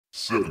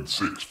7,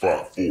 6,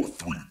 5, 4, 3,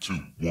 2,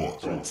 1. You'll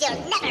never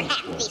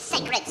have the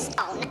sacred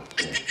stone.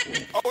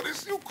 Oh,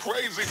 this you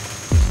crazy.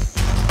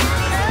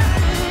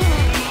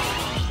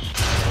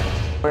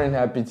 Morning,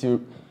 happy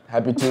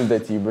Tuesday,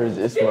 T-Birds.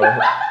 It's Mo.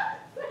 And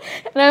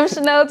I'm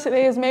Shiannel.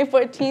 Today is May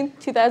 14th,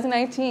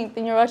 2019,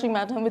 and you're watching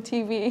Tahoma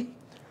TV.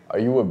 Are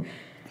you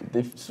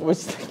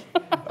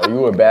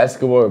a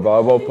basketball or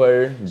volleyball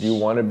player? Do you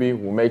want to be?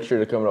 Well, make sure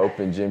to come to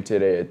open gym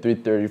today at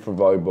 3:30 for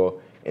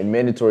volleyball, and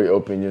mandatory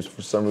open gyms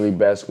for summer league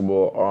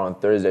basketball are on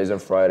Thursdays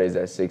and Fridays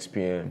at 6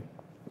 p.m.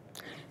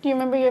 Do you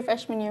remember your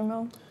freshman year,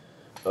 Mo?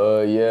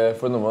 Yeah,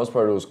 for the most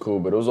part it was cool,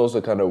 but it was also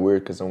kind of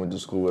weird because I went to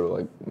school with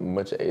like a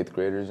bunch of 8th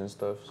graders and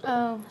stuff.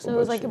 So it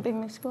was like a big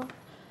mixed school.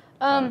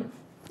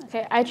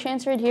 Okay, I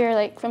transferred here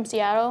like from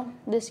Seattle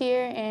this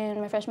year, and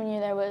my freshman year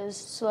there was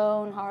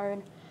slow and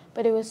hard,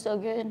 but it was still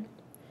good.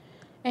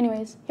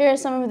 Anyways, here are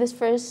some of this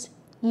first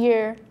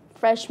year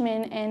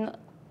freshmen and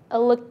a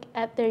look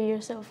at their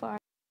year so far.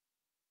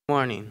 Good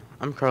morning,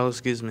 I'm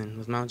Carlos Guzman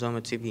with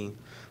Tahoma TV.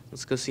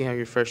 Let's go see how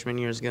your freshman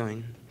year is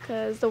going.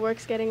 Because the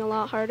work's getting a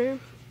lot harder.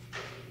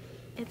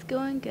 It's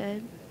going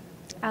good.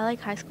 I like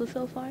high school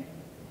so far.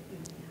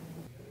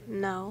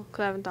 No,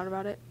 because I haven't thought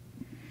about it.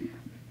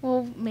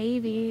 Well,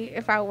 maybe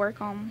if I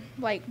work on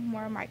like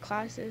more of my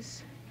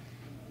classes.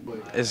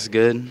 It's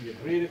good.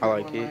 I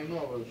like it.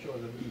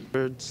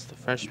 The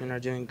freshmen are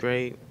doing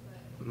great.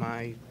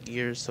 My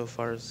year so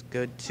far is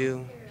good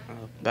too.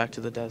 Back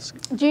to the desk.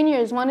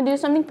 Juniors, want to do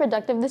something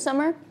productive this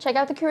summer? Check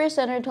out the Career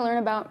Center to learn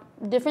about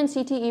different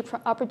CTE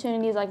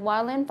opportunities like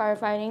wildland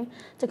firefighting,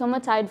 Tacoma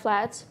Tide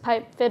Flats,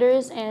 pipe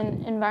fitters,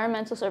 and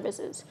environmental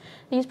services.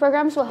 These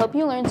programs will help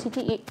you learn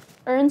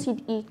earn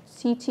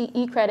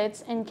CTE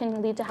credits and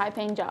can lead to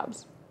high-paying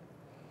jobs.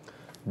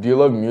 Do you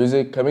love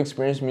music? Come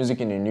experience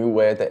music in a new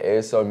way at the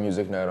ASL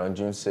Music Night on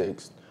June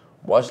 6th.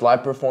 Watch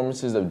live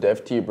performances of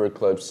deaf T-Bird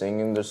clubs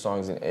singing their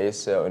songs in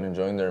ASL and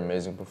enjoying their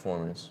amazing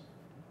performance.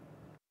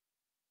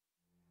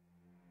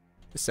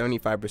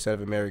 75%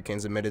 of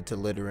Americans admitted to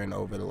littering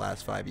over the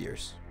last 5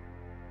 years.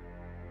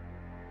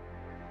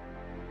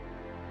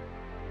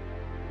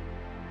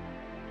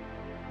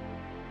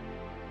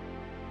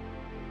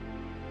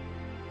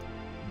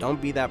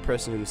 Don't be that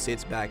person who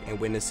sits back and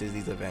witnesses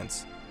these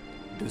events.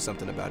 Do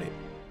something about it.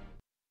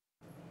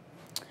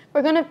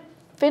 We're going to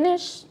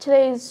finish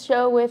today's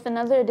show with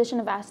another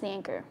edition of Ask the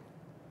Anchor.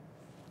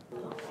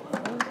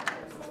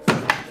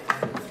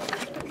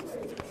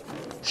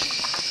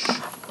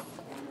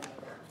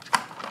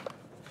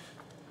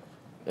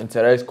 And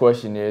today's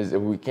question is,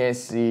 if we can't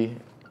see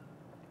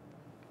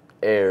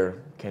air,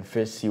 can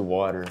fish see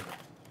water?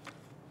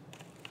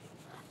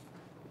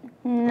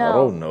 No. I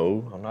don't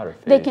know. I'm not a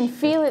fish. They can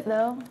feel it,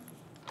 though.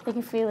 They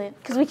can feel it,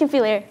 because we can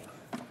feel air.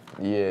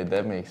 Yeah,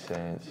 that makes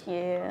sense.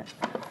 Yeah.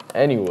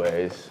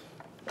 Anyways,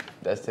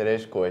 that's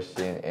today's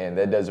question, and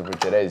that does it for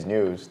today's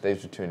news.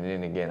 Thanks for tuning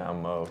in again.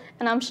 I'm Mo.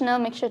 And I'm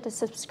Shiannel. Make sure to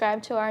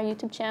subscribe to our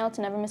YouTube channel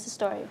to never miss a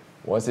story.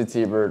 Once a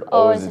T-Bird,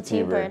 always a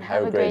T-Bird.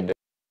 Have a great day.